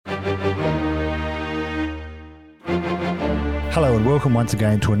Hello and welcome once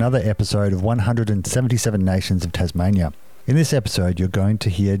again to another episode of 177 Nations of Tasmania. In this episode, you're going to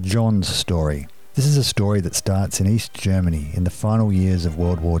hear John's story. This is a story that starts in East Germany in the final years of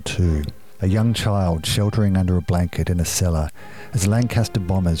World War II. A young child sheltering under a blanket in a cellar as Lancaster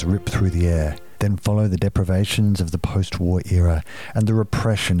bombers rip through the air. Then follow the deprivations of the post-war era and the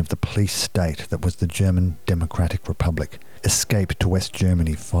repression of the police state that was the German Democratic Republic. Escape to West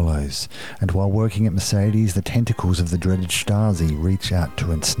Germany follows, and while working at Mercedes, the tentacles of the dreaded Stasi reach out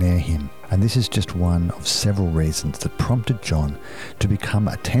to ensnare him. And this is just one of several reasons that prompted John to become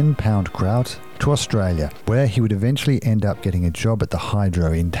a 10-pound Kraut to Australia, where he would eventually end up getting a job at the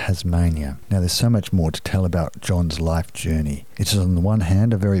hydro in Tasmania. Now, there's so much more to tell about John's life journey. It is on the one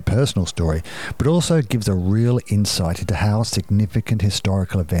hand a very personal story, but also gives a real insight into how significant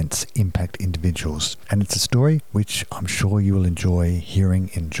historical events impact individuals. And it's a story which I'm sure you will enjoy hearing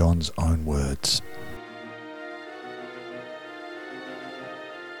in John's own words.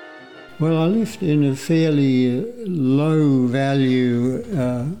 Well, I lived in a fairly low-value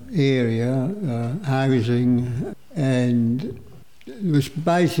area, housing, and it was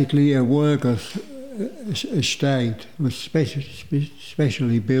basically a workers' estate. It was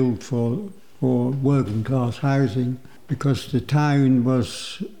specially built for working-class housing because the town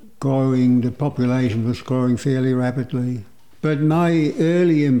was growing, the population was growing fairly rapidly. But my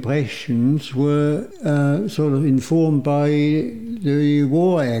early impressions were sort of informed by the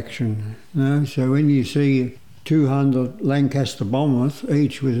war action. You know? So when you see 200 Lancaster bombers,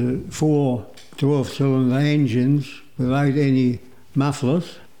 each with 4 12-cylinder engines without any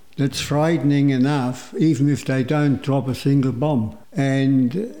mufflers, that's frightening enough, even if they don't drop a single bomb.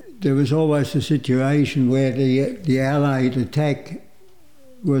 And there was always a situation where the Allied attack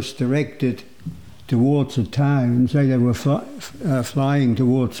was directed towards a town, so they were flying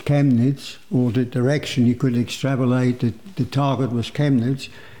towards Chemnitz, or the direction you could extrapolate that the target was Chemnitz,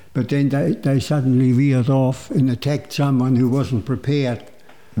 but then they suddenly veered off and attacked someone who wasn't prepared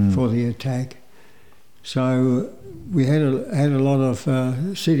for the attack. So we had a lot of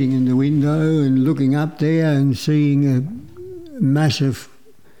sitting in the window and looking up there and seeing a massive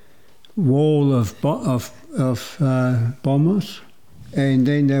wall of bombers. And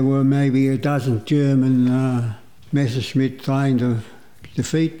then there were maybe a dozen German Messerschmitt trying to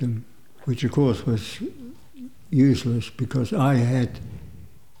defeat them, which of course was useless because I had,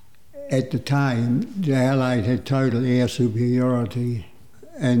 at the time, the Allied had total air superiority,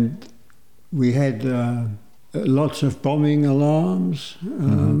 and we had lots of bombing alarms.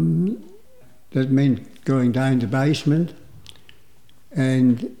 That meant going down the basement,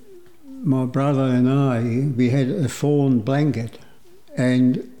 and my brother and I, we had a fawn blanket.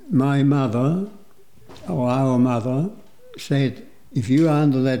 And my mother, or our mother, said, if you're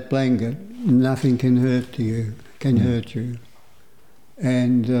under that blanket, nothing can hurt you.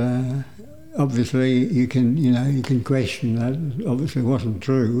 And obviously you can question that. Obviously it wasn't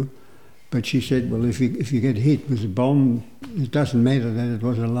true. But she said, well, if you get hit with a bomb, it doesn't matter that it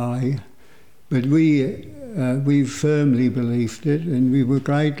was a lie. But we firmly believed it, and we were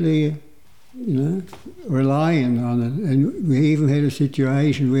greatly relying on it. And we even had a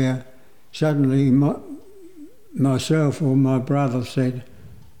situation where suddenly myself or my brother said,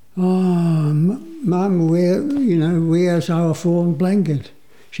 "Oh, Mum, where's our fawn blanket?"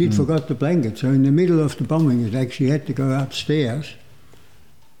 She'd forgot the blanket, so in the middle of the bombing attack she had to go upstairs,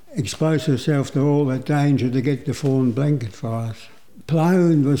 expose herself to all that danger to get the fawn blanket for us.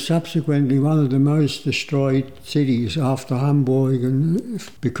 Plauen was subsequently one of the most destroyed cities after Hamburg, and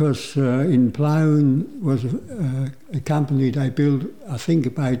because in Plauen was a company, they built, I think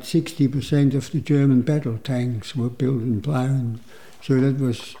about 60% of the German battle tanks were built in Plauen, so that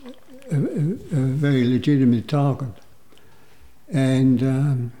was a very legitimate target.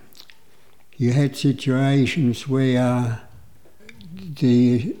 And you had situations where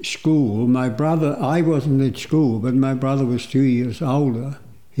the school, my brother, I wasn't at school, but my brother was 2 years older.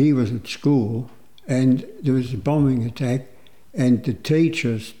 He was at school, and there was a bombing attack, and the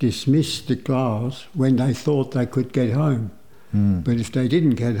teachers dismissed the class when they thought they could get home. But if they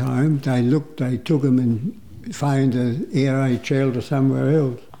didn't get home, they took them and found an air raid shelter somewhere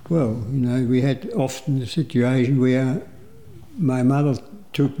else. Well, we had often a situation where my mother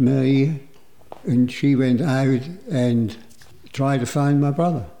took me, and she went out and tried to find my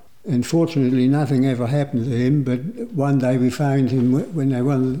brother. And fortunately nothing ever happened to him, but one day we found him when they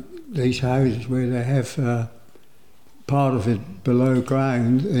won these houses where they have part of it below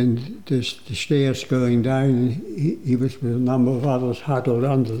ground and the stairs going down, and he was with a number of others huddled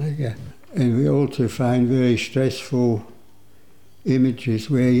under there. And we also found very stressful images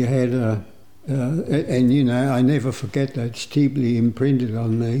where you had And you know, I never forget that. It's deeply imprinted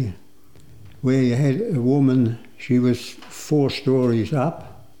on me. Where you had a woman, she was 4 stories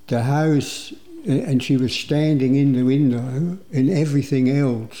up, the house, and she was standing in the window, and everything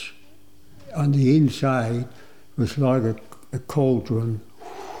else on the inside was like a cauldron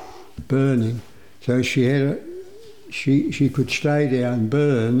burning. So she had she could stay there and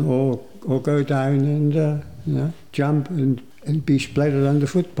burn, or go down and you know, jump and be splattered under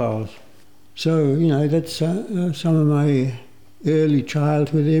footpaths. So you know, that's some of my early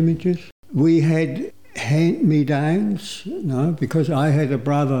childhood images. We had hand-me-downs, you know, because I had a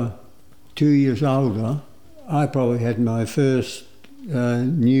brother 2 years older. I probably had my first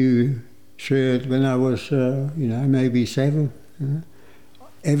new shirt when I was, you know, maybe 7. You know.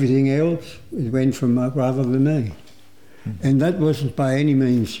 Everything else, it went from my brother to me. And that wasn't by any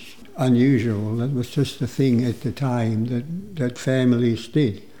means unusual. That was just a thing at the time that families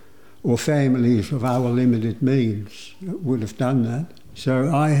did, or families of our limited means would have done that.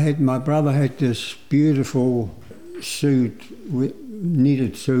 So my brother had this beautiful suit,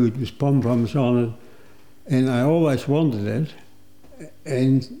 knitted suit with pom-poms on it, and I always wanted it.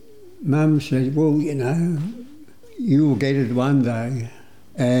 And Mum said, well, you know, you'll get it one day.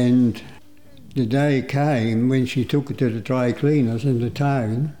 And the day came when she took it to the dry cleaners in the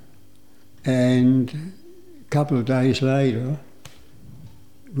town, and a couple of days later,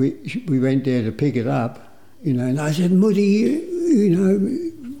 we went there to pick it up, you know, and I said, Muddy, you know,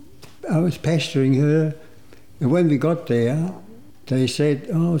 I was pestering her, and when we got there, they said,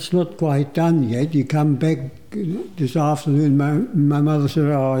 oh, it's not quite done yet, you come back this afternoon. My mother said,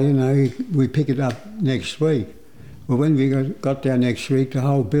 oh, you know, we pick it up next week. Well, when we got there next week, the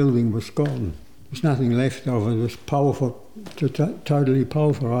whole building was gone. There's nothing left of it. It was totally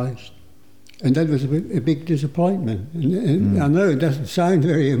pulverised. And that was a big disappointment. And I know it doesn't sound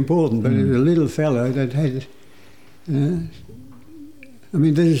very important, but it was a little fellow that had... I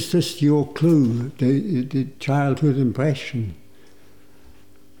mean, this is just your clue, the childhood impression.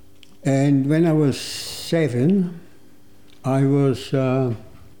 And when I was 7, I was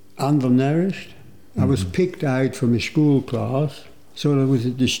undernourished. I was picked out from a school class, sort of with a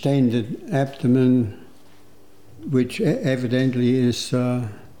distended abdomen, which evidently is, you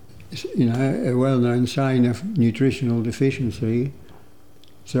know, a well-known sign of nutritional deficiency.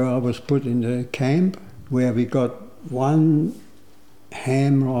 So I was put in the camp where we got 1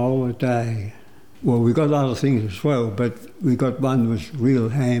 ham roll a day. Well, we got other things as well, but we got one with real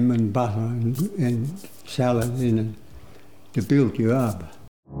ham and butter and salad in it to build you up.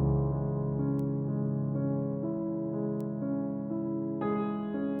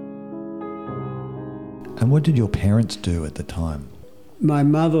 And what did your parents do at the time? My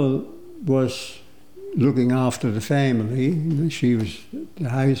mother was looking after the family. She was the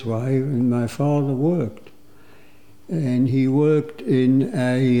housewife, and my father worked. And he worked in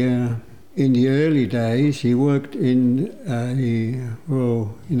the early days, he worked in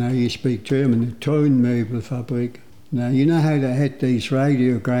well, you know, you speak German, a Tonmöbelfabrik. Now, you know how they had these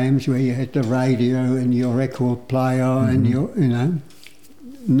radiograms where you had the radio and your record player and your, you know,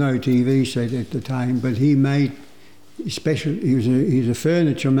 no TV set at the time, but he made he's a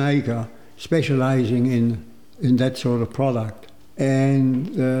furniture maker specialising in that sort of product.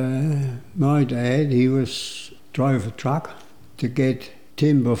 And my dad, drove a truck to get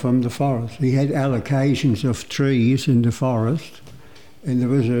timber from the forest. He had allocations of trees in the forest, and there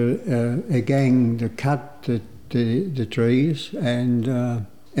was a gang that cut the trees, and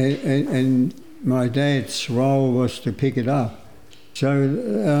my dad's role was to pick it up.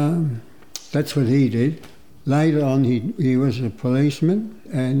 So that's what he did. Later on, he was a policeman,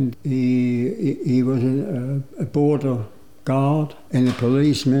 and he was a border guard and a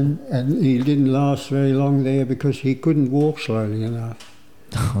policeman, and he didn't last very long there because he couldn't walk slowly enough.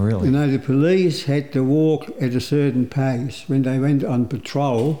 Oh, really? You know, the police had to walk at a certain pace when they went on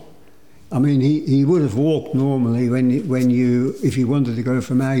patrol. I mean, he would have walked normally if you wanted to go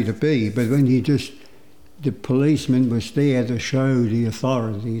from A to B, but when the policeman was there to show the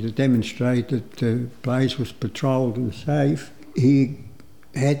authority, to demonstrate that the place was patrolled and safe, he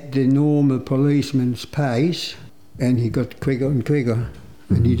had the normal policeman's pace, and he got quicker and quicker,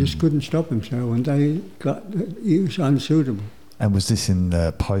 and he just couldn't stop himself, and he was unsuitable. And was this in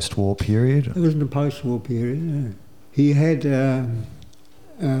the post-war period? It was in the post-war period, yeah. He had, I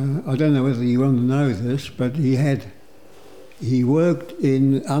don't know whether you want to know this, but he worked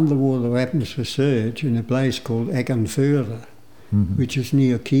in underwater weapons research in a place called Eckernförde, which is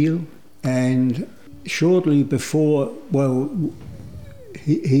near Kiel. And shortly before, well,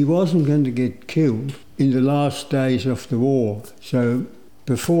 he wasn't going to get killed in the last days of the war. So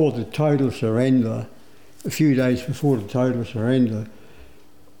before the total surrender, a few days before the total surrender,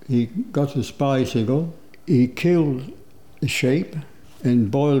 he got his bicycle, he killed the sheep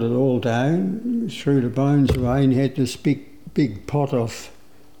and boiled it all down, threw the bones away, and he had this big pot of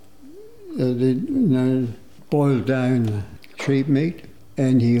boiled down sheep meat,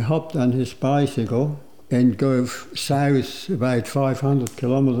 and he hopped on his bicycle and drove south about 500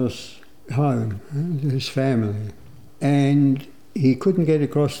 kilometres home to his family. And he couldn't get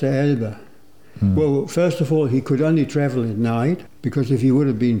across the Elbe. Well, first of all, he could only travel at night, because if he would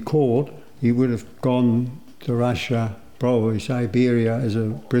have been caught, he would have gone to Russia, probably Siberia, as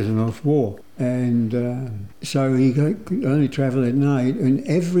a prisoner of war. And so he could only travel at night, and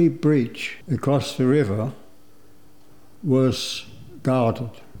every bridge across the river was guarded,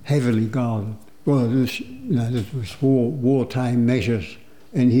 heavily guarded. Well, this was wartime measures.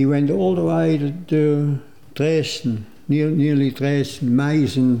 And he went all the way to Dresden, nearly Dresden,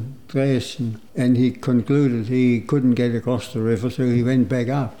 Meissen, Dresden, and he concluded he couldn't get across the river, so he went back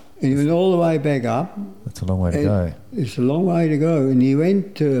up. And he went all the way back up. That's a long way to go. It's a long way to go. And he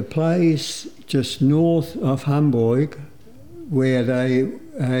went to a place just north of Hamburg where they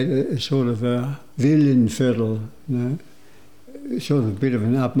had a sort of a Villenviertel, sort of a bit of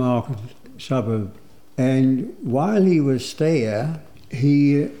an upmarket suburb. And while he was there,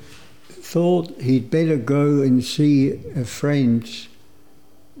 he thought he'd better go and see a friend's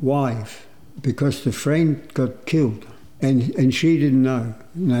wife, because the friend got killed, and she didn't know.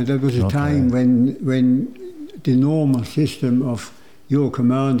 There was a time when the normal system of your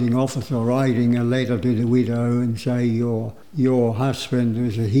commanding officer writing a letter to the widow and say your husband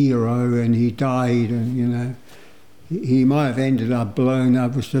was a hero and he died, and he might have ended up blown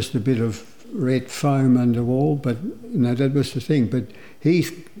up with just a bit of red foam on the wall, but that was the thing. But he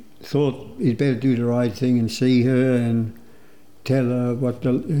thought he'd better do the right thing and see her and tell her what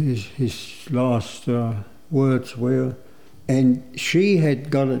his last words were. And she had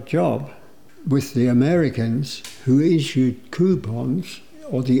got a job with the Americans who issued coupons,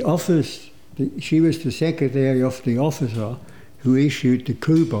 or the office. She was the secretary of the officer who issued the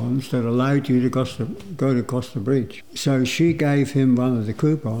coupons that allowed you to go across the bridge. So she gave him one of the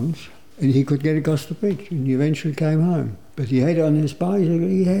coupons, and he could get across the bridge, and he eventually came home. But he had on his bicycle,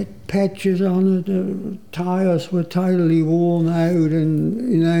 he had patches on it, the tyres were totally worn out,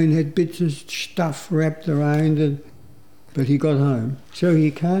 and had bits of stuff wrapped around it. But he got home. So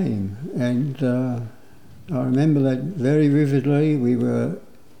he came, and I remember that very vividly. We were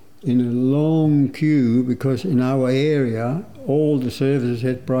in a long queue because in our area all the services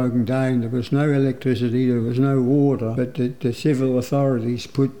had broken down. There was no electricity, there was no water, but the civil authorities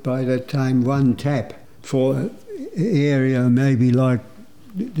put by that time one tap for an area maybe like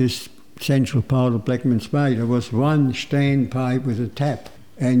this central part of Blackman's Bay. There was one standpipe with a tap,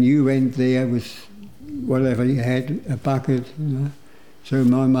 and you went there with whatever you had, a bucket. So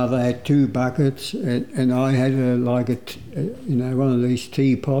my mother had 2 buckets, and I had one of these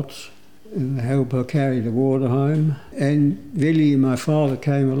teapots, and help her carry the water home. And Willie, my father,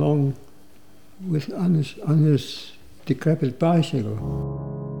 came along on his decrepit bicycle.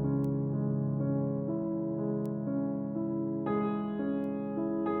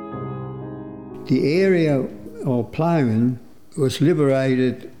 The area of Ploughman was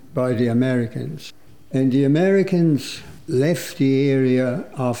liberated by the Americans, and the Americans left the area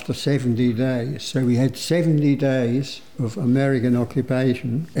after 70 days. So we had 70 days of American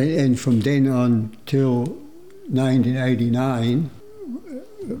occupation, and from then on till 1989,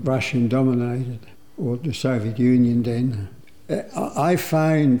 Russian dominated, or the Soviet Union then. I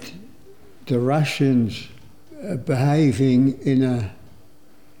found the Russians behaving in a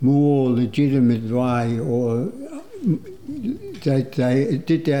more legitimate way, or that they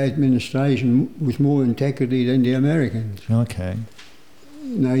did their administration with more integrity than the Americans. Okay.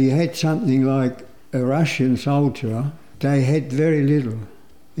 Now, you had something like a Russian soldier, they had very little.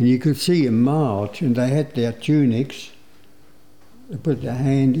 And you could see them march, and they had their tunics. They put their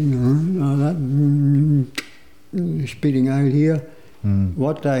hand in, like that, spitting out here.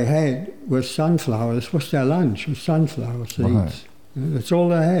 What they had was sunflowers. What's their lunch? Was sunflower seeds. Right. That's all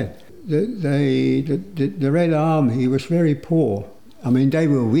they had. The Red Army was very poor. I mean, they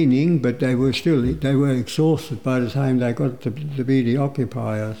were winning, but they were exhausted by the time they got to be the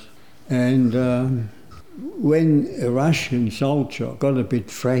occupiers. And when a Russian soldier got a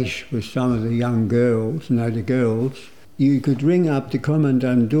bit fresh with some of the young girls, the girls, you could ring up the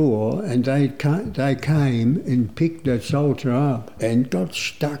commandant door, and they came and picked that soldier up and got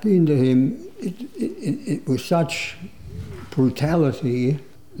stuck into him. It was such brutality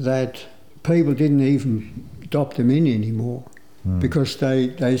that people didn't even adopt them in anymore. because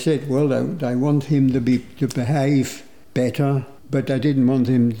they said, well, they want him to behave better, but they didn't want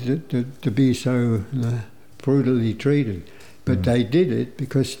him to be so brutally treated. But they did it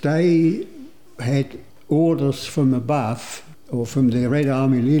because they had orders from above, or from the Red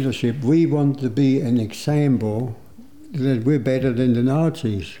Army leadership. We want to be an example that we're better than the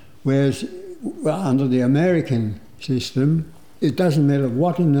Nazis. Whereas under the American system, it doesn't matter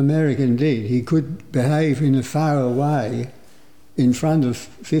what an American did. He could behave in a far way in front of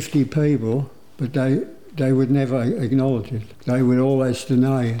 50 people, but they would never acknowledge it. They would always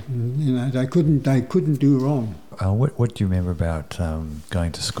deny it. And, they couldn't do wrong. What do you remember about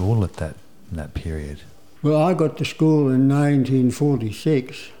going to school in that period? Well, I got to school in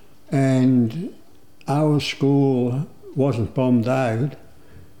 1946, and our school wasn't bombed out,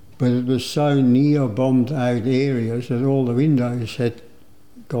 but it was so near bombed out areas that all the windows had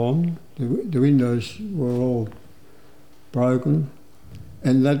gone. The windows were all broken,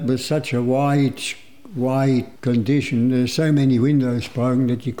 and that was such a wide condition. There's so many windows broken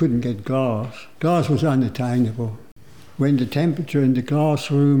that you couldn't get glass. Glass was unattainable. When the temperature in the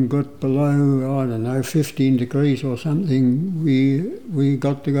classroom got below, 15 degrees or something, we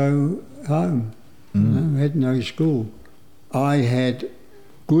got to go home. We had no school. I had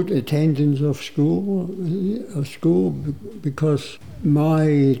good attendance of school because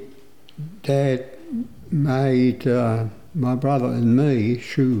my dad made my brother and me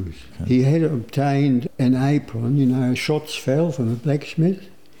shoes. He had obtained an apron, shots fell from a blacksmith.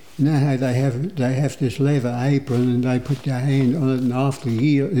 You know how they have this leather apron and they put their hand on it, and after a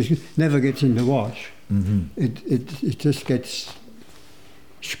year it never gets in the wash. It just gets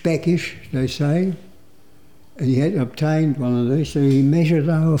speckish, they say. And he had obtained one of these, so he measured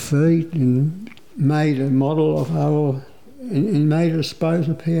our feet and made a model of and made us both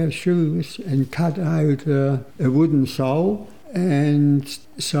a pair of shoes and cut out a wooden sole, and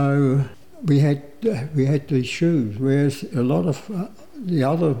so we had these shoes, whereas a lot of the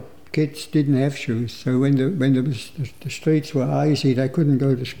other kids didn't have shoes. So when the streets were icy, they couldn't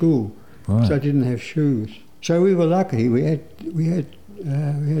go to school, so they didn't have shoes. So we were lucky. We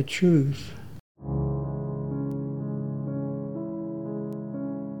had shoes.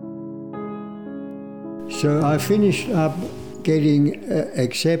 So I finished up getting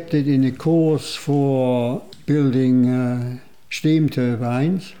accepted in a course for building steam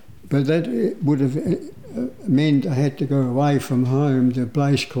turbines, but that would have meant I had to go away from home to a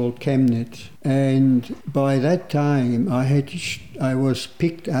place called Chemnitz. And by that time I was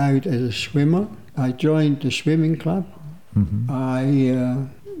picked out as a swimmer. I joined the swimming club. I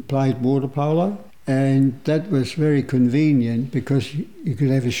played water polo. And that was very convenient because you could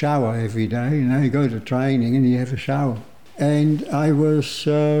have a shower every day. You go to training and you have a shower. And I was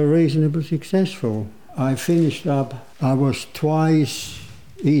reasonably successful. I finished up, I was twice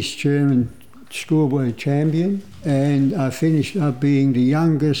East German schoolboy champion, and I finished up being the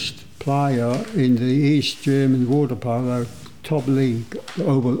youngest player in the East German water polo top league, the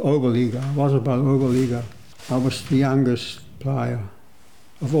Oberliga. I was about Oberliga. I was the youngest player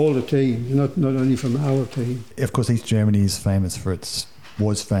of all the teams, not only from our team. Of course, East Germany was famous for its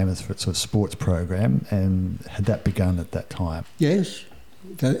sort of sports program, and had that begun at that time? Yes,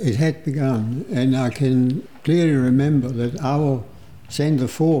 it had begun, and I can clearly remember that our centre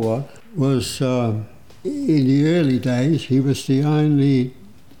forward was, in the early days, he was the only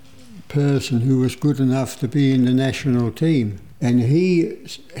person who was good enough to be in the national team, and he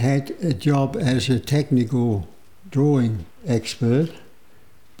had a job as a technical drawing expert,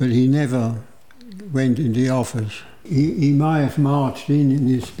 but he never went in the office. He may have marched in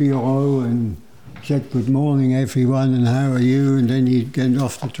his bureau and said, "Good morning, everyone, and how are you?" And then he'd get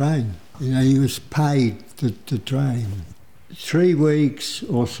off the train. He was paid to train. 3 weeks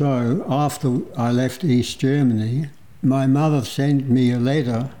or so after I left East Germany, my mother sent me a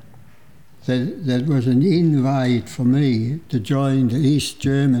letter that was an invite for me to join the East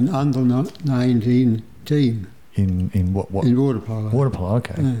German under-19 team. In what? In water polo. Water polo,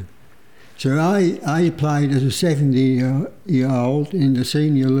 okay. Yeah. So I played as a 70-year-old in the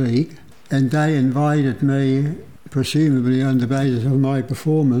senior league, and they invited me, presumably on the basis of my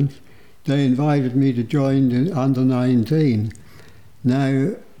performance, they invited me to join the under-19.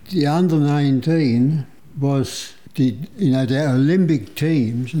 Now, the under-19 was their Olympic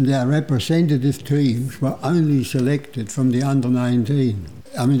teams, and their representative teams were only selected from the under-19.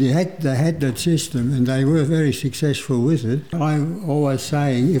 I mean, they had that system, and they were very successful with it. I'm always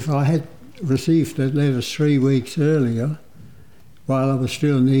saying, if I had received that letter 3 weeks earlier, while I was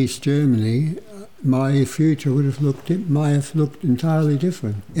still in East Germany, my future may have looked entirely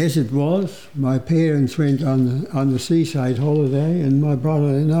different. As it was, my parents went on the seaside holiday, and my brother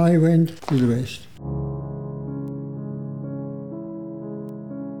and I went to the west.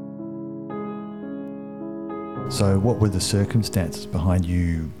 So what were the circumstances behind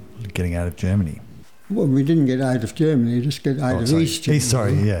you getting out of Germany? Well, we didn't get out of Germany, just get out of East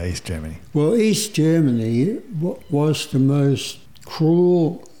Germany. East Germany. Well, East Germany was the most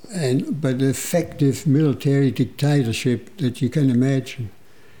cruel but effective military dictatorship that you can imagine.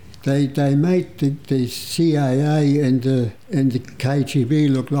 They made the CIA and the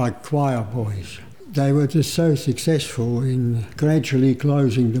KGB look like choir boys. They were just so successful in gradually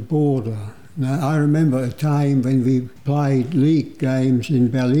closing the border. Now, I remember a time when we played league games in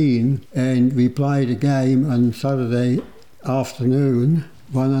Berlin, and we played a game on Saturday afternoon,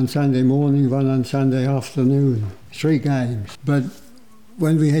 one on Sunday morning, one on Sunday afternoon, 3 games. But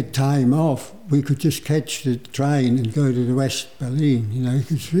when we had time off, we could just catch the train and go to the West Berlin. You know,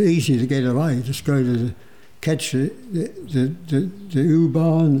 it's easy to get away. Just go to catch the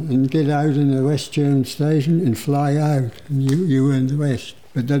U-Bahn and get out in the West German station and fly out, and you were in the West.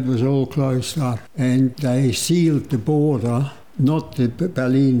 But that was all closed up, and they sealed the border, not the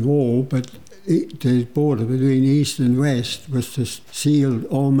Berlin Wall, but the border between East and West was just sealed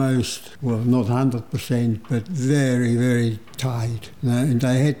almost, well, not 100%, but very, very tight. And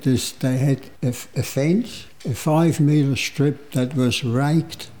they had a fence, a 5-metre strip that was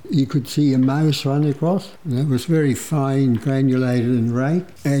raked. You could see a mouse run across, and it was very fine, granulated and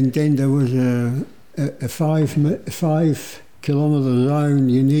raked. And then there was a 5 kilometre zone.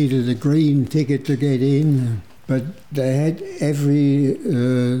 You needed a green ticket to get in. But they had every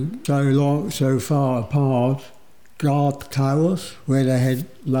so far apart guard towers where they had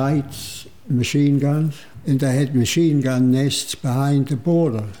lights, machine guns, and they had machine gun nests behind the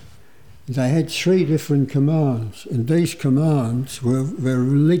border. They had 3 different commands, and these commands were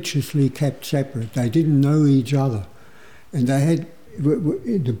religiously kept separate. They didn't know each other. And they had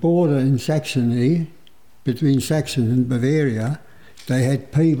the border in Saxony, between Saxony and Bavaria, they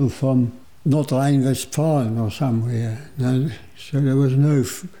had people from North Rhine-Westphalia or somewhere. So there was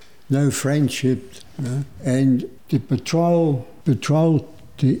no friendship. And the patrol the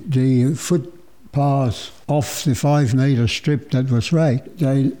footpath off the 5-metre strip that was raked.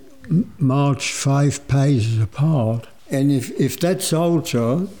 They marched 5 paces apart. And if that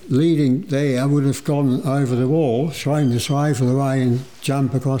soldier leading there would have gone over the wall, thrown his rifle away and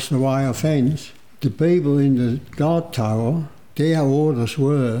jumped across the wire fence, the people in the guard tower, their orders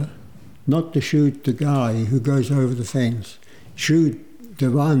were not to shoot the guy who goes over the fence. Shoot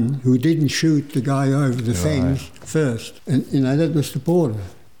the one who didn't shoot the guy over the fence first. And, that was the border.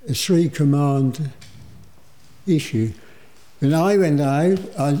 A 3-command issue. When I went out,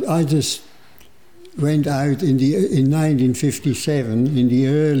 I just went out in 1957, in the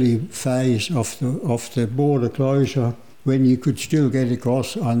early phase of the border closure, when you could still get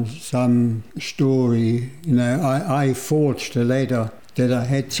across on some story. I forged a letter that I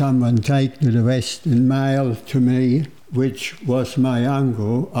had someone take to the West and mail to me, which was my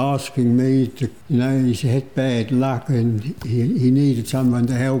uncle, asking me to, he had bad luck and he needed someone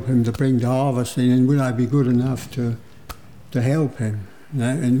to help him to bring the harvest in, and would I be good enough to help him?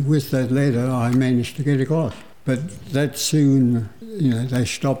 And with that letter I managed to get across. But that soon, they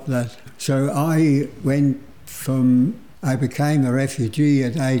stopped that. So I became a refugee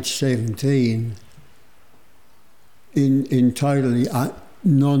at age 17 in totally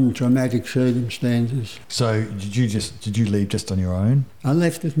non-dramatic circumstances. So did you leave just on your own? I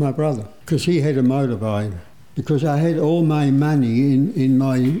left with my brother because he had a motorbike. Because I had all my money in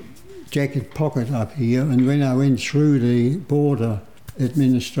my jacket pocket up here, and when I went through the border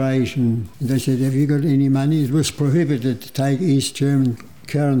administration, they said, "Have you got any money?" It was prohibited to take East German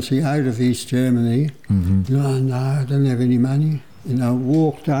currency out of East Germany. Mm-hmm. No, I don't have any money. And I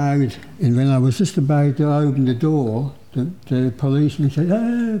walked out, and when I was just about to open the door, the policeman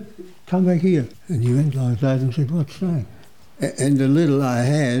said, "Come back here." And he went like that and said, "What's that?" And the little I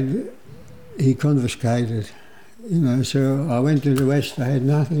had, he confiscated. So I went to the West, I had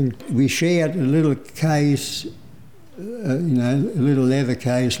nothing. We shared a little case, a little leather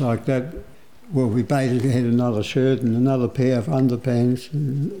case like that. Well, we basically had another shirt and another pair of underpants,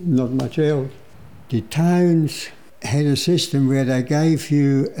 and not much else. The towns had a system where they gave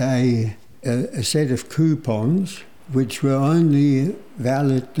you a set of coupons which were only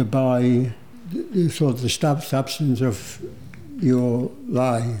valid to buy the substance of your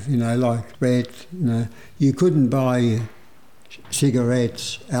life, like bread. You couldn't buy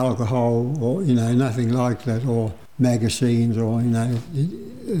cigarettes, alcohol, or, nothing like that, or magazines or,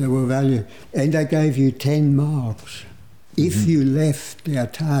 they were value. And they gave you 10 marks if you left their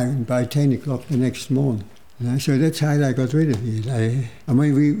town by 10 o'clock the next morning. So that's how they got rid of you.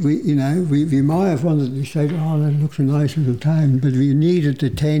 We might have wanted to say, oh, that looks a nice little town, but we needed the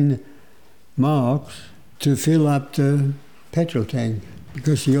 10 marks to fill up the petrol tank,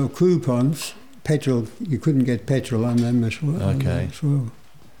 because your coupons, petrol, you couldn't get petrol on them as well. Okay.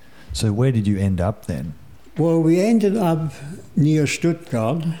 So where did you end up then? Well, we ended up near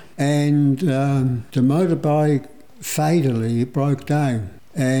Stuttgart, and the motorbike fatally broke down.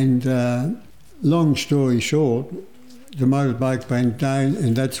 And long story short, the motorbike went down,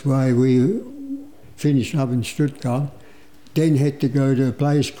 and that's why we finished up in Stuttgart. Then had to go to a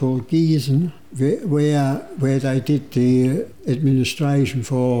place called Gießen, where they did the administration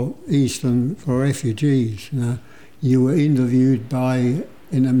for refugees. You were interviewed by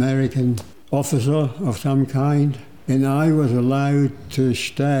an American officer of some kind, and I was allowed to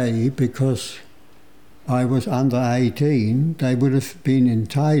stay because I was under 18. They would have been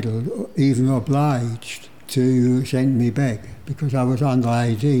entitled, even obliged, to send me back because I was under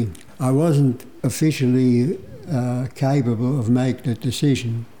 18. I wasn't officially capable of making the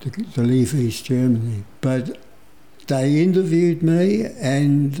decision to leave East Germany, but they interviewed me,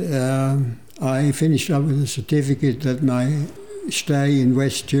 and I finished up with a certificate that my stay in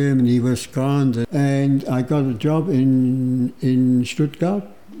West Germany was granted, and I got a job in Stuttgart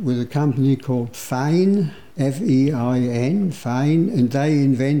with a company called Fein, F-E-I-N, Fein, and they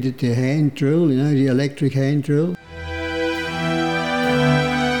invented the hand drill, the electric hand drill.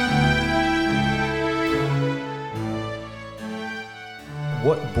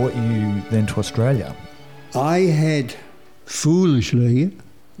 What brought you then to Australia? I had foolishly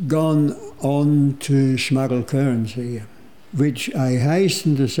gone on to smuggle currency, which I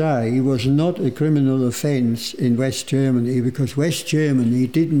hasten to say was not a criminal offence in West Germany, because West Germany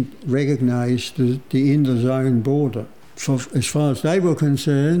didn't recognise the interzone border. As far as they were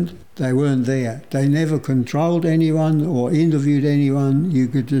concerned, they weren't there. They never controlled anyone or interviewed anyone. You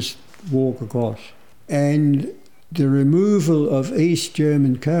could just walk across. And the removal of East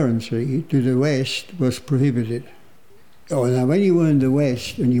German currency to the West was prohibited. Now, when you were in the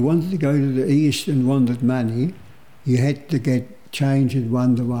West and you wanted to go to the East and wanted money, you had to get change at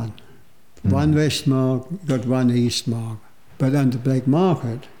 1-to-1. One West mark got one East mark. But on the black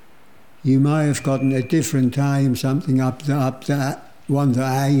market, you may have gotten at different times something up to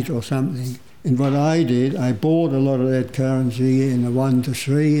 1-to-8 or something. And what I did, I bought a lot of that currency in a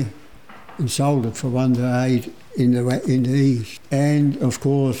 1-to-3 and sold it for 1-to-8 in the East. And of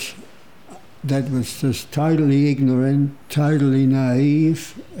course, that was just totally ignorant, totally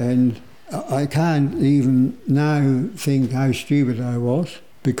naive, and I can't even now think how stupid I was,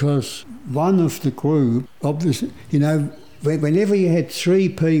 because one of the group, obviously, whenever you had 3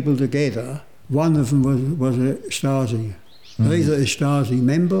 people together, one of them was a Stasi, either a Stasi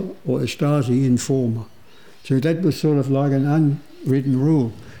member or a Stasi informer. So that was sort of like an unwritten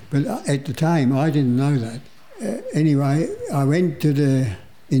rule. But at the time, I didn't know that. Anyway, I went to the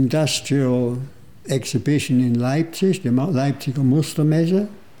industrial exhibition in Leipzig, the Leipziger Mustermesse,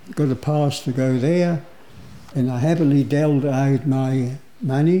 got a pass to go there, and I happily dealt out my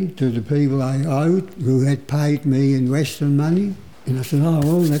money to the people I owed, who had paid me in Western money. And I said, oh,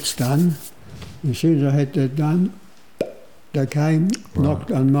 well, that's done. And as soon as I had that done, they came,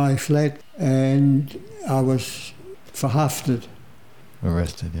 knocked on my flat, and I was verhaftet.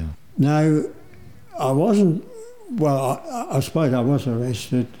 Arrested, yeah. Now, I wasn't, well, I suppose I was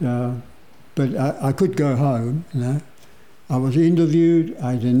arrested, but I could go home, I was interviewed,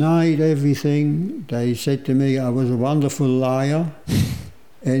 I denied everything. They said to me I was a wonderful liar.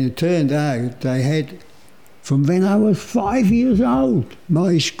 And it turned out they had, from when I was 5 years old,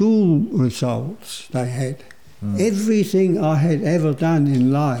 my school results they had. Everything I had ever done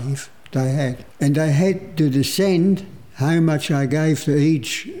in life, they had. And they had to descend how much I gave to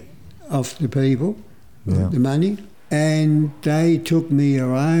each of the people, the money. And they took me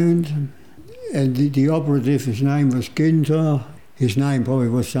around. And the operative, his name was Günther. His name probably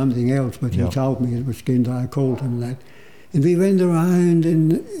was something else, but he told me it was Günther. I called him that. And we went around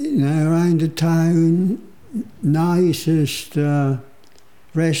around the town, nicest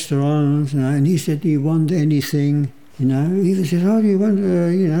restaurants, and he said, do you want anything? He said, oh, do you want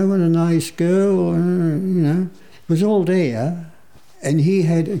want a nice girl? It was all there. And he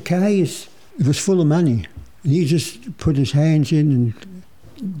had a case, it was full of money. And he just put his hands in and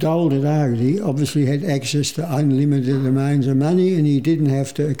doled it out. He obviously had access to unlimited amounts of money, and he didn't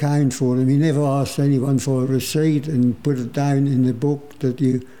have to account for them. He never asked anyone for a receipt and put it down in the book that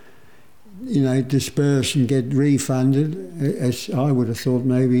you disperse and get refunded, as I would have thought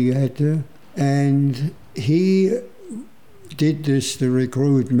maybe you had to. And he did this to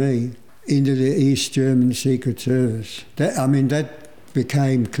recruit me into the East German Secret Service. That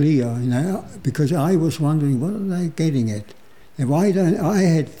became clear, because I was wondering, what are they getting at? And why don't I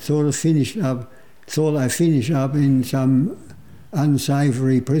had thought I finished up in some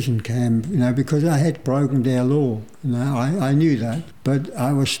unsavoury prison camp, because I had broken their law. I knew that, but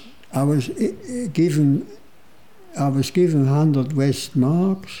I was given 100 West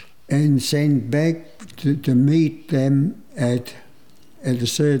marks and sent back to meet them at a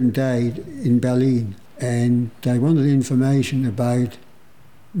certain date in Berlin. And they wanted information about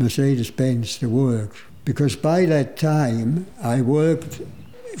Mercedes-Benz, the works. Because by that time I worked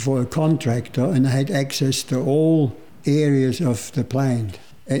for a contractor and I had access to all areas of the plant.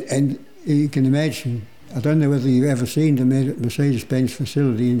 And you can imagine, I don't know whether you've ever seen the Mercedes-Benz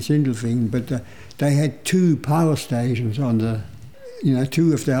facility in Sindelfingen, but they had 2 power stations on the,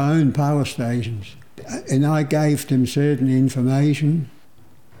 2 of their own power stations. And I gave them certain information.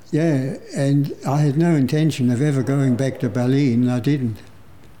 Yeah, and I had no intention of ever going back to Berlin, I didn't.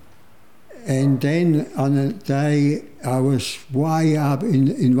 And then on a day I was way up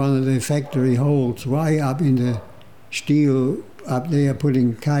in one of the factory halls, way up in the steel up there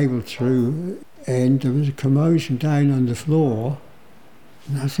putting cable through, and there was a commotion down on the floor.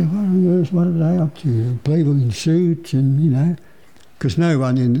 And I said, what on earth, what are they up to? People in suits and, because no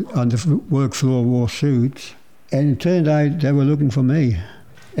one on the work floor wore suits. And it turned out they were looking for me.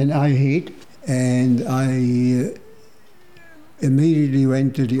 And I hid, and I immediately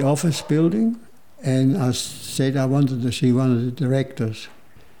went to the office building, and I said I wanted to see one of the directors.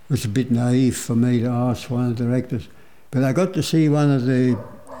 It was a bit naive for me to ask one of the directors, but I got to see one of the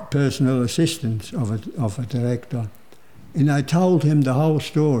personal assistants of a director, and I told him the whole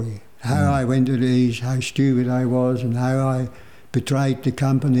story, how I went to the East, how stupid I was, and how I betrayed the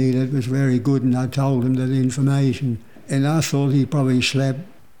company that was very good, and I told him that information. And I thought he probably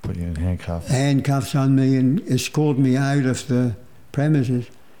put you in handcuffs on me and escorted me out of the premises.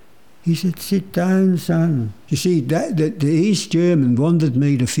 He said, sit down, son. You see, the East German wanted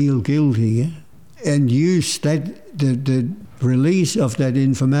me to feel guilty and used the release of that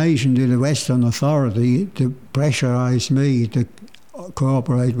information to the Western Authority to pressurise me to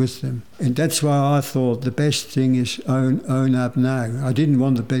cooperate with them. And that's why I thought the best thing is own up now. I didn't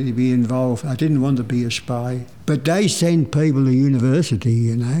want to be involved. I didn't want to be a spy. But they sent people to university,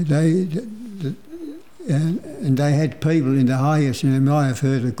 and they had people in the highest, you might have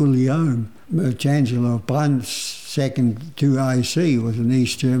heard of Guillaume, Chancellor Brandt's second 2IC was an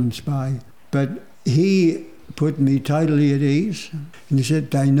East German spy. But he put me totally at ease, and he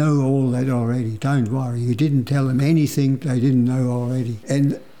said, they know all that already, don't worry. You didn't tell them anything they didn't know already.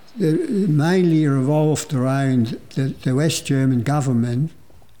 And it mainly revolved around the West German government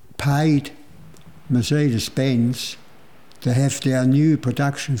paid Mercedes-Benz to have their new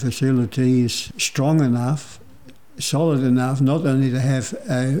production facilities strong enough, solid enough, not only to have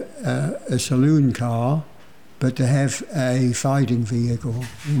a saloon car, but to have a fighting vehicle,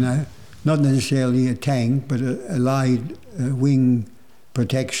 not necessarily a tank, but a light wing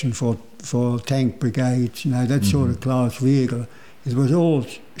protection for tank brigades, that sort of class vehicle. It was all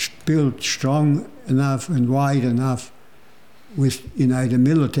built strong enough and wide enough with, the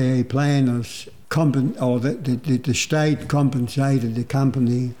military planners, the state compensated the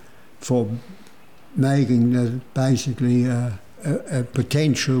company for making basically a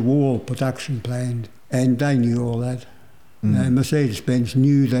potential war production plant, and they knew all that. Mercedes-Benz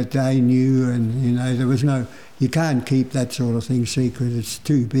knew that they knew, and there was you can't keep that sort of thing secret. It's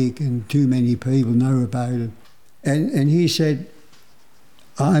too big and too many people know about it. And he said,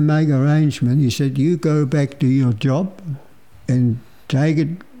 I make arrangement. He said, you go back to your job and take it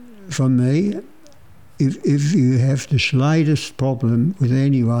from me. If you have the slightest problem with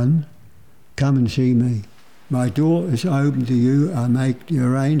anyone, come and see me. My door is open to you. I make the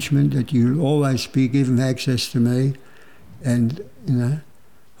arrangement that you'll always be given access to me. And, it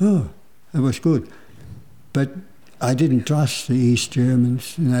was good. But I didn't trust the East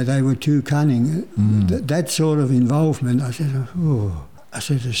Germans. They were too cunning. That sort of involvement, I said,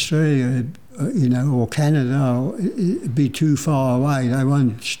 Australia, or Canada, it'd be too far away. They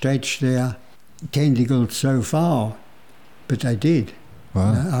won't stretch their tentacles so far. But they did.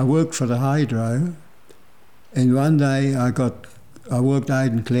 Wow. I worked for the hydro, and one day I worked out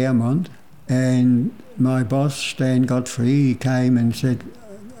in Claremont, and my boss, Stan Godfrey, he came and said,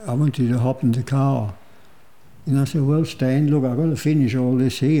 I want you to hop in the car. And I said, well, Stan, look, I've got to finish all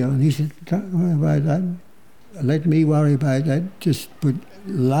this here. And he said, don't worry about that. Let me worry about that. Just put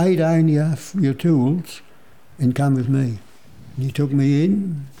lay down your tools and come with me. And he took me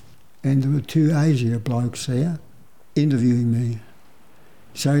in, and there were two Asia blokes there interviewing me.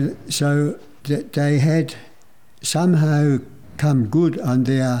 So that they had somehow come good on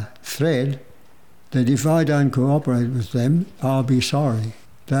their thread that if I don't cooperate with them, I'll be sorry.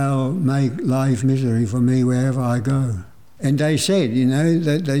 They'll make life misery for me wherever I go. And they said,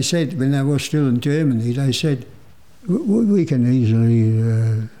 they said when I was still in Germany, they said, we can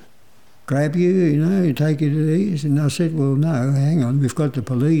easily grab you, take you to these. And I said, well, no, hang on, we've got the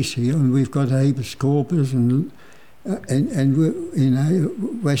police here and we've got habeas corpus and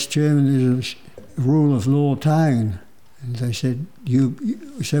West Germany is a rule of law town. And they said,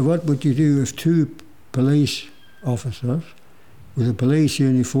 so what would you do if two police officers with a police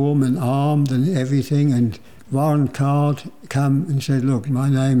uniform and armed and everything and warrant card come and said, look, my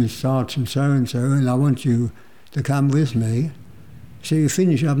name is Sergeant so-and-so and I want you to come with me. So you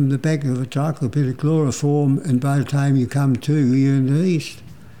finish up in the back of a truck, a bit of chloroform, and by the time you come to, you're in the East.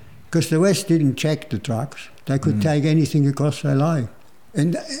 Because the West didn't check the trucks. They could take anything across they like.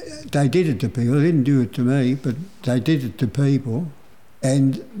 And they did it to people. They didn't do it to me, but they did it to people.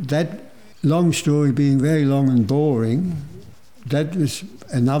 And that long story being very long and boring, that was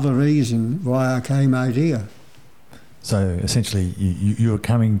another reason why I came out here. So essentially you were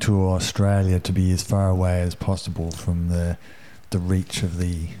coming to Australia to be as far away as possible from the reach of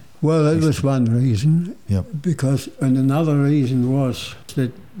the... Well, that was one reason. Yep. And another reason was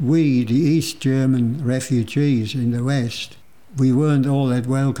that we, the East German refugees in the West, we weren't all that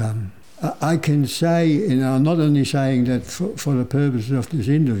welcome. I can say, I'm not only saying that for the purposes of this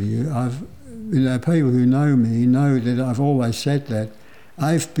interview, people who know me know that I've always said that.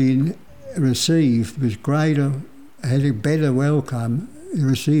 I've been received with had a better welcome,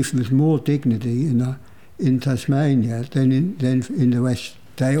 received with more dignity in Tasmania than in the West.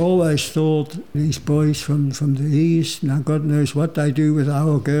 They always thought these boys from the East, now God knows what they do with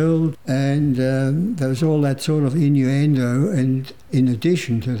our girls, and there was all that sort of innuendo. And in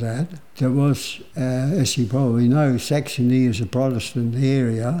addition to that, there was, as you probably know, Saxony is a Protestant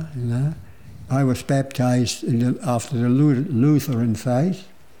area. I was baptised after the Lutheran faith,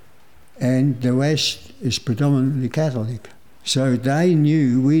 and the West is predominantly Catholic. So they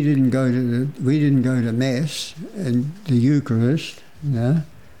knew we didn't go to Mass and the Eucharist,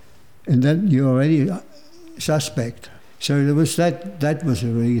 and that you're already suspect. So there was that was a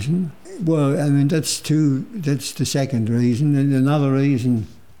reason. Well, that's the second reason. And another reason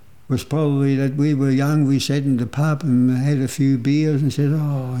was probably that we were young, we sat in the pub and had a few beers and said,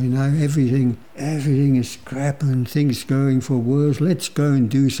 everything is crap and things going for worse, let's go and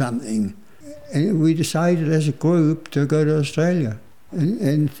do something. And we decided as a group to go to Australia.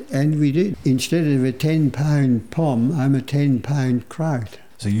 And we did. Instead of a £10 POM, I'm a £10 Kraut.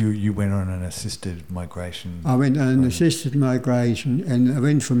 So you went on an assisted migration? I went on an assisted migration, and I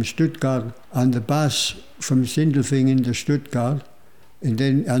went from Stuttgart on the bus from Sindelfingen to Stuttgart, and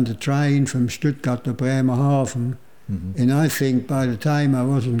then on the train from Stuttgart to Bremerhaven. Mm-hmm. And I think by the time I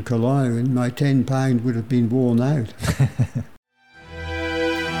was in Cologne, my £10 would have been worn out.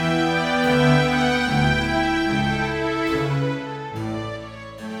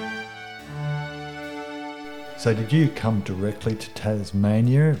 So did you come directly to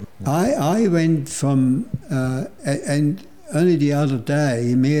Tasmania? I went from, and only the other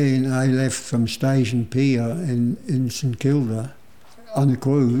day, Mary and I left from Station Pier in St Kilda on a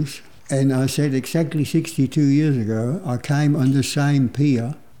cruise, and I said exactly 62 years ago, I came on the same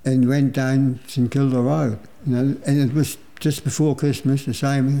pier and went down St Kilda Road. And it was just before Christmas, the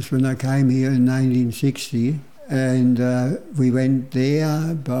same as when I came here in 1960, and we went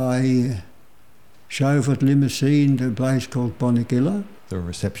there by chauffeured limousine to a place called Bonegilla. The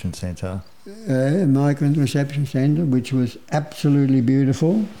reception centre. Migrant reception centre, which was absolutely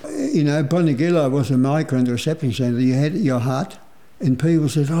beautiful. Bonegilla was a migrant reception centre. You had your hut, and people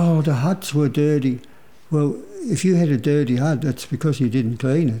said, the huts were dirty. Well, if you had a dirty hut, that's because you didn't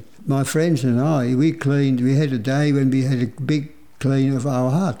clean it. My friends and I, we had a day when we had a big clean of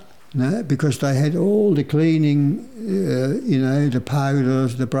our hut. Because they had all the cleaning, the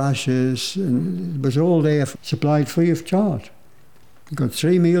powders, the brushes, and it was all there supplied free of charge. You got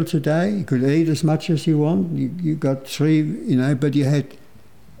 3 meals a day, you could eat as much as you want, you got 3, but you had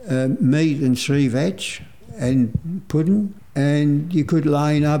meat and 3 veg and pudding, and you could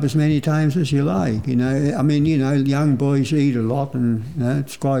line up as many times as you like, young boys eat a lot and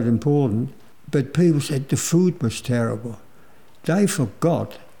it's quite important. But people said the food was terrible. They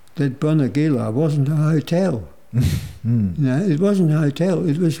forgot that Bonegilla wasn't a hotel. It wasn't a hotel.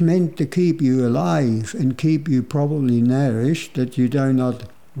 It was meant to keep you alive and keep you properly nourished, that you do not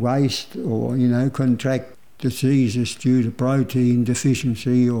waste or, contract diseases due to protein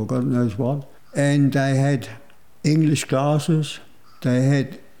deficiency or God knows what. And they had English classes. They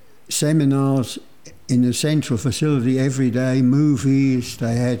had seminars in the central facility every day, movies.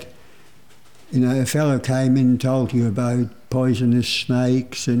 They had, a fellow came in and told you about poisonous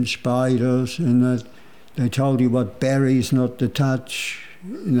snakes and spiders, and that they told you what berries not to touch,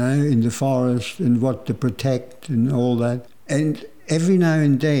 in the forest, and what to protect and all that. And every now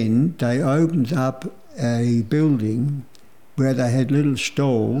and then they opened up a building where they had little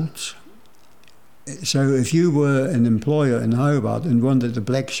stalls. So if you were an employer in Hobart and wanted a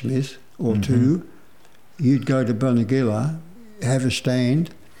blacksmith or two, you'd go to Bonegilla, have a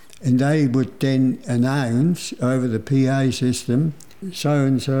stand, and they would then announce over the PA system,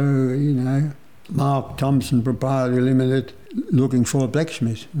 so-and-so, Mark Thompson Proprietary Limited, looking for a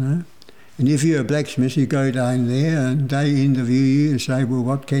blacksmith. And if you're a blacksmith, you go down there and they interview you and say, well,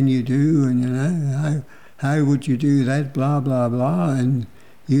 what can you do? And, how would you do that? Blah, blah, blah. And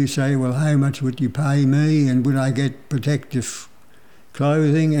you say, well, how much would you pay me? And would I get protective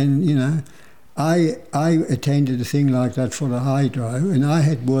clothing? And, I attended a thing like that for the hydro, and I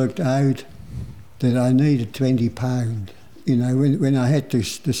had worked out that I needed £20. When I had to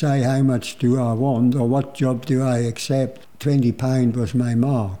say how much do I want or what job do I accept, £20 was my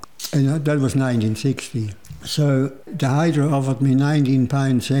mark. And that was 1960. So the hydro offered me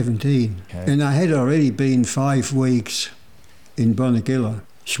 £19.17. Okay. And I had already been 5 weeks in Bonegilla,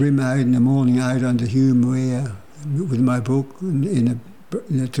 swim out in the morning out on the Hume Weir with my book in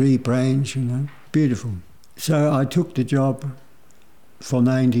a tree branch, beautiful. So I took the job for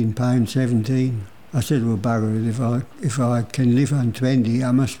 £19.17. I said, well, bugger it, if I can live on 20,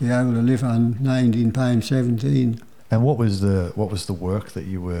 I must be able to live on £19.17. And what was the work that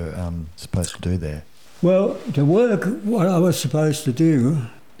you were supposed to do there? Well, the work, what I was supposed to do,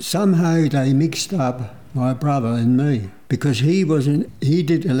 somehow they mixed up my brother and me, because he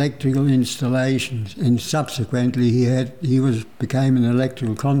did electrical installations, and subsequently he became an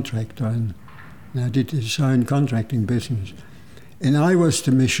electrical contractor and did his own contracting business. And I was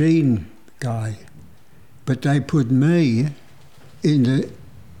the machine guy, but they put me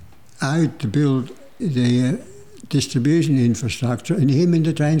out to build the distribution infrastructure, and him in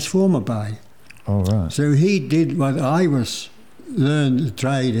the transformer bay. Oh, right. So he did what I learned the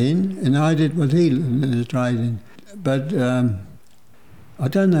trade in, and I did what he learned the trade in. But I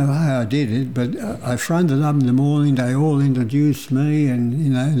don't know how I did it, but I fronted up in the morning, they all introduced me,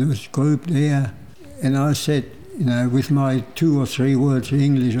 and, there was a group there. And I said, with my 2 or 3 words of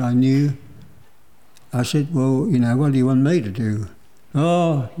English I knew, I said, well, what do you want me to do?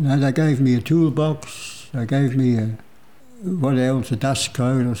 Oh, they gave me a toolbox, they gave me a dust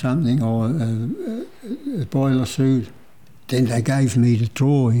coat or something, or a boiler suit. Then they gave me the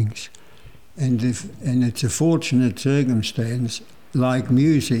drawings. And it's a fortunate circumstance, like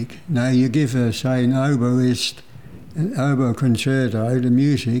music. Now you give an oboist an oboe concerto, the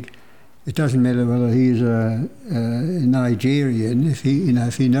music, it doesn't matter whether he's a Nigerian, if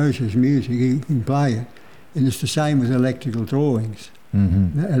he knows his music, he can play it. And it's the same with electrical drawings.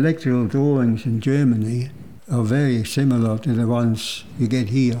 Mm-hmm. Electrical drawings in Germany are very similar to the ones you get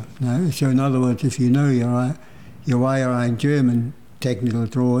here. No? So in other words, if you know your way around German technical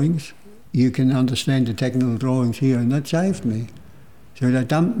drawings, you can understand the technical drawings here, and that saved me. So they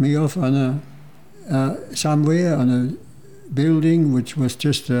dumped me off on somewhere on a building which was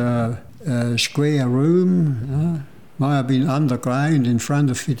just a square room. Might have been underground in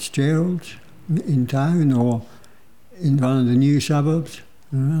front of Fitzgerald's in town or in one of the new suburbs.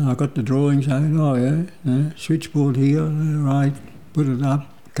 I got the drawings out, switchboard here, right, put it up,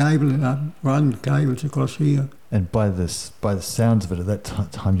 cable it up, run cables across here. And by the sounds of it, at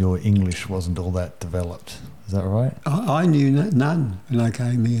that time your English wasn't all that developed. Is that right? I knew none when I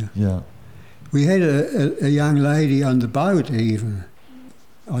came here. Yeah. We had a young lady on the boat even.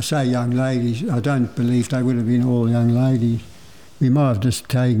 I say young ladies, I don't believe they would have been all young ladies. We might have just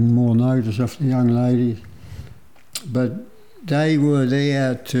taken more notice of the young ladies. But they were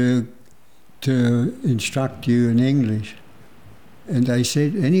there to instruct you in English. And they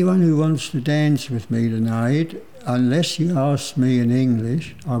said, anyone who wants to dance with me tonight, unless you ask me in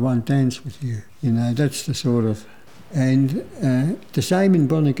English, I won't dance with you. That's the sort of... And the same in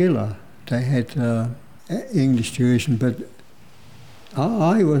Bonegilla. They had English tuition, but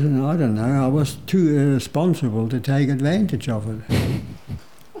I wasn't, I don't know, I was too irresponsible to take advantage of it.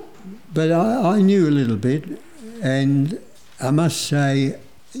 But I knew a little bit, and I must say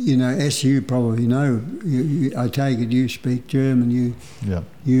you know, as you probably know, I take it you speak German. You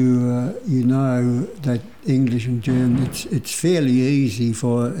know that English and German. It's fairly easy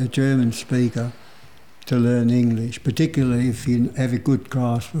for a German speaker to learn English, particularly if you have a good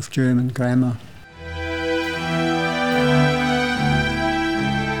grasp of German grammar.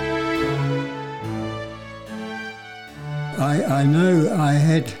 I know I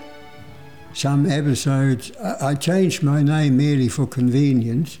had some episodes. I changed my name merely for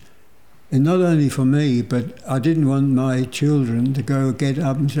convenience, and not only for me, but I didn't want my children to get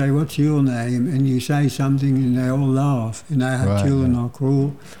up and say, "What's your name?" and you say something and they all laugh. You know how children are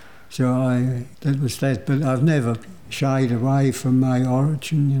cruel. So that was that. But I've never shied away from my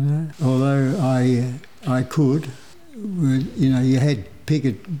origin, you know. Although I could, you know, you had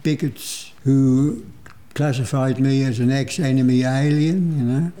bigots who classified me as an ex-enemy alien, you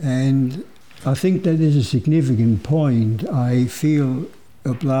know, and I think that is a significant point I feel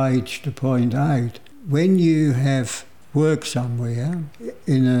obliged to point out. When you have worked somewhere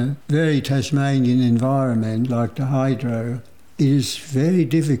in a very Tasmanian environment like the hydro, it is very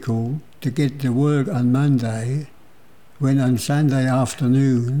difficult to get the work on Monday when on Sunday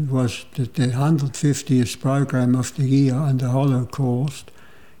afternoon was the 150th program of the year on the Holocaust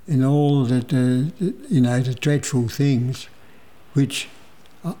and all the dreadful things which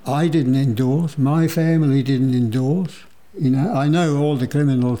I didn't endorse, my family didn't endorse. You know, I know all the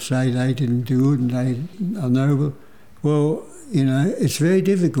criminals say they didn't do it and they are noble. Well, you know, it's very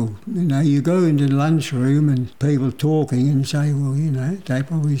difficult. You know, you go into the lunchroom and people talking and say, well, you know, they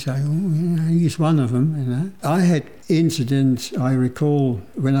probably say, oh, you know, he's one of them, you know. I had incidents, I recall,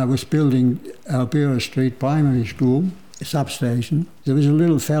 when I was building Albury Street Primary School, a substation. There was a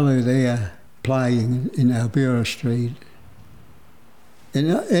little fellow there playing in Albury Street.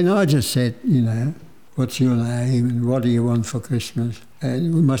 And I just said, you know, what's your name and what do you want for Christmas?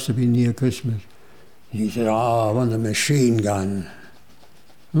 And it must have been near Christmas. He said, oh, I want a machine gun.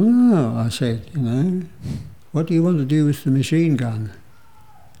 Oh, I said, you know, what do you want to do with the machine gun?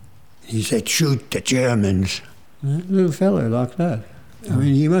 He said, shoot the Germans. A little fellow like that. I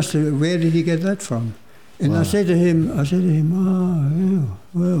mean, he must have, where did he get that from? And wow. I said to him, oh, yeah,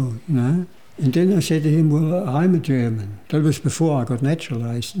 well, you know. And then I said to him, well, I'm a German. That was before I got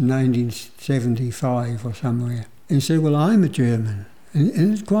naturalised in 1975 or somewhere. And he said, well, I'm a German. And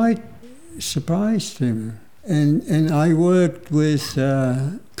it quite surprised him. And I worked with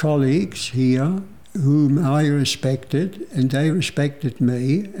colleagues here whom I respected, and they respected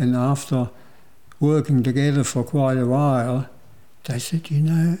me. And after working together for quite a while, they said, you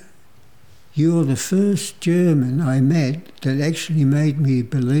know, you're the first German I met that actually made me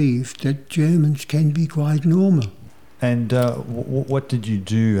believe that Germans can be quite normal. And what did you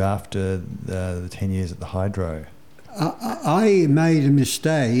do after the 10 years at the hydro? I made a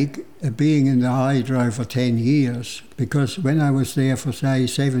mistake of being in the hydro for 10 years because when I was there for, say,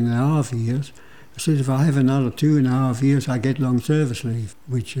 7.5 years, I said if I have another 2.5 years, I get long service leave,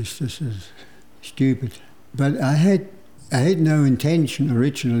 which is just stupid. But I had no intention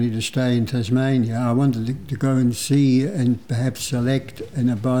originally to stay in Tasmania. I wanted to go and see and perhaps select an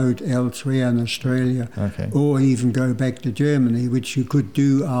abode elsewhere in Australia, or even go back to Germany, which you could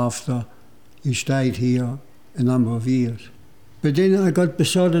do after you stayed here a number of years. But then I got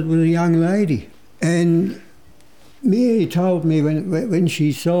besotted with a young lady, and Mary told me when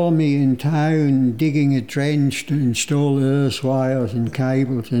she saw me in town digging a trench to install earth wires and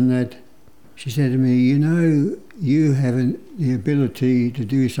cables and that, she said to me, you know, you have the ability to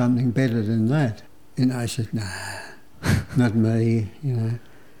do something better than that. And I said, nah, not me, you know.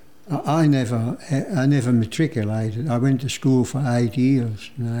 I never matriculated. I went to school for 8 years.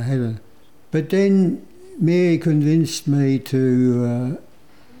 You know, but then Mary convinced me to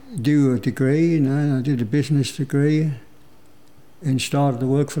do a degree, you know, and I did a business degree and started to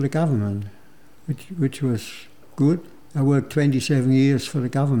work for the government, which was good. I worked 27 years for the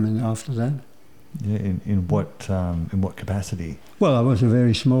government after that. Yeah, in what capacity? Well, I was a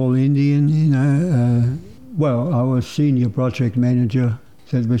very small Indian, you know. I was senior project manager.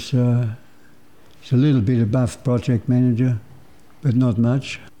 That was it's a little bit above project manager, but not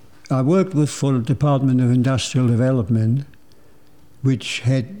much. I worked for the Department of Industrial Development, which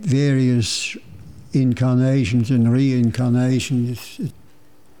had various incarnations and reincarnations.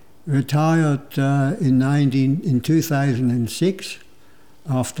 Retired in 2006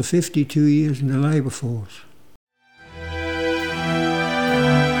 after 52 years in the labour force.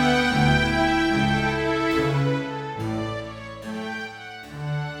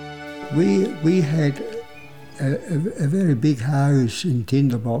 We had a very big house in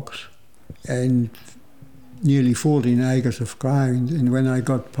Tinderbox, and nearly 14 acres of ground, and when I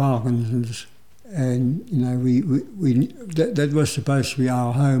got Parkinson's, and that was supposed to be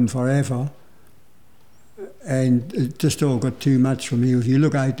our home forever, and it just all got too much for me. If you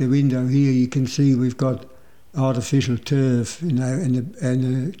look out the window here, you can see we've got artificial turf, and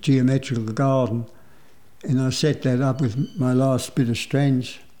a geometrical garden, and I set that up with my last bit of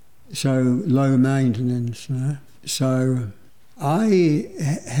strength, so low maintenance. So I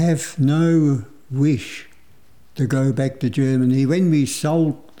have no wish to go back to Germany. When we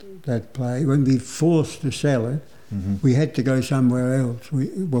sold that place, when we forced to sell it, we had to go somewhere else.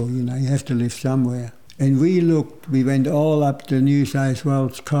 You have to live somewhere. And we went all up the New South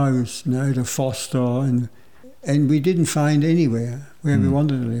Wales coast, to Foster, and we didn't find anywhere where we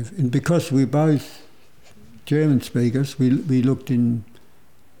wanted to live. And because we're both German speakers, we looked in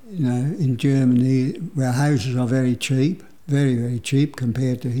Germany, where houses are very cheap, very, very cheap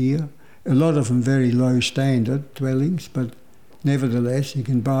compared to here. A lot of them very low standard dwellings, but nevertheless you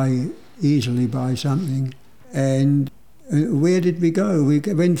can easily buy something. And where did we go? We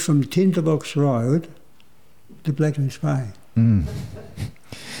went from Tinderbox Road to Blackness Bay.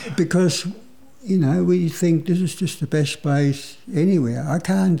 Because, we think this is just the best place anywhere. I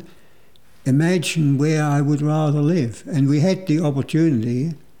can't imagine where I would rather live. And we had the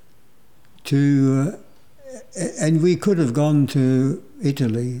opportunity to, and we could have gone to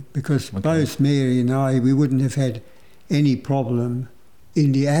Italy, because both Mary and I, we wouldn't have had any problem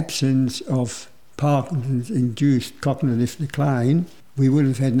in the absence of Parkinson's-induced cognitive decline. We would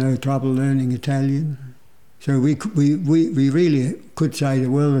have had no trouble learning Italian. So we really could say the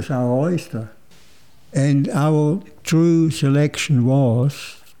world is our oyster. And our true selection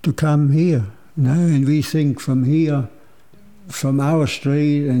was to come here, and we think from here, from our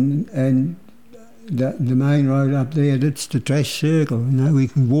street and the main road up there, that's the dress circle. We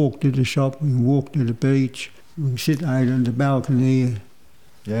can walk to the shop, we can walk to the beach, we can sit out on the balcony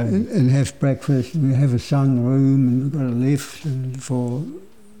and have breakfast, and we have a sunroom, and we've got a lift, and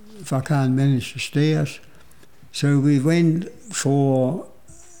if I can't manage the stairs. So we went for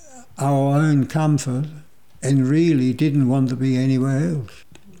our own comfort and really didn't want to be anywhere else.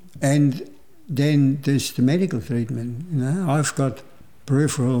 And then there's the medical treatment. I've got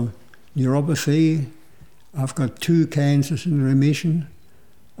peripheral neuropathy, I've got 2 cancers in remission,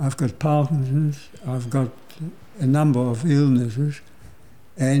 I've got Parkinson's, I've got a number of illnesses,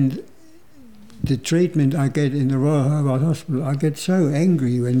 and the treatment I get in the Royal Hobart Hospital, I get so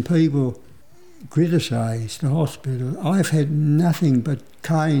angry when people criticise the hospital. I've had nothing but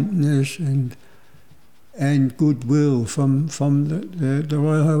kindness and goodwill from the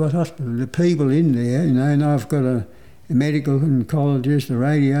Royal Hobart Hospital. The people in there, and I've got a medical oncologist, a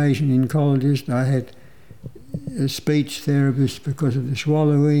radiation oncologist, I had a speech therapist because of the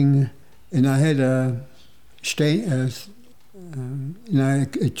swallowing, and I had a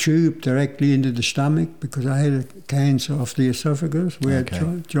tube directly into the stomach because I had a cancer of the esophagus where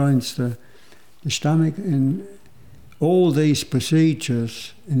it joins the stomach, and all these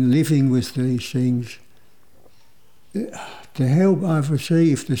procedures and living with these things, the help I've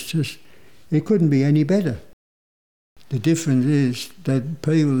received it couldn't be any better. The difference is that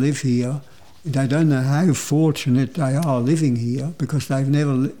people live here, they don't know how fortunate they are living here because they've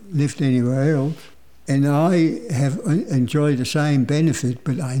never lived anywhere else. And I have enjoyed the same benefit,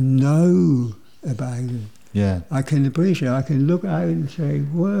 but I know about it. Yeah, I can appreciate. I can look out and say,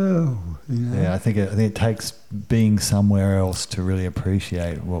 "Whoa!" Yeah, I think it takes being somewhere else to really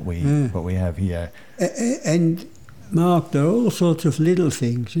appreciate what we have here. And Mark, there are all sorts of little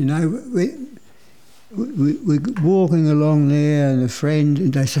things. We're walking along there, and a friend,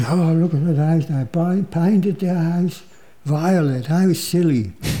 and they say, "Oh, look at that house! They painted their house violet. How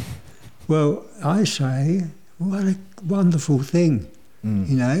silly!" Well, I say, what a wonderful thing.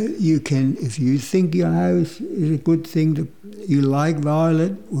 You can, if you think your house is a good thing, you like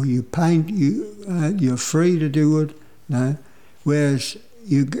violet, or you paint, you're free to do it. Whereas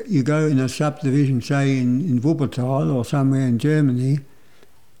you go in a subdivision, say in Wuppertal or somewhere in Germany,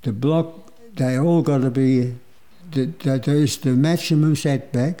 the block, they all got to be, there is the maximum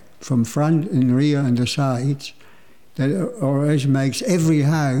setback from front and rear and the sides, that makes every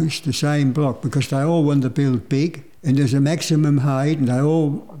house the same block because they all want to build big. And there's a maximum height,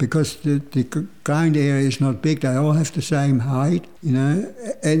 and because the ground area is not big, they all have the same height,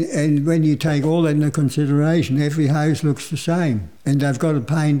 And when you take all that into consideration, every house looks the same. And they've got to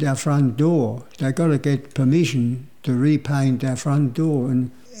paint their front door. They've got to get permission to repaint their front door. And,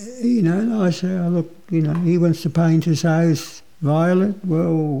 I say, oh, look, he wants to paint his house violet.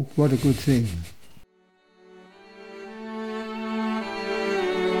 Well, what a good thing.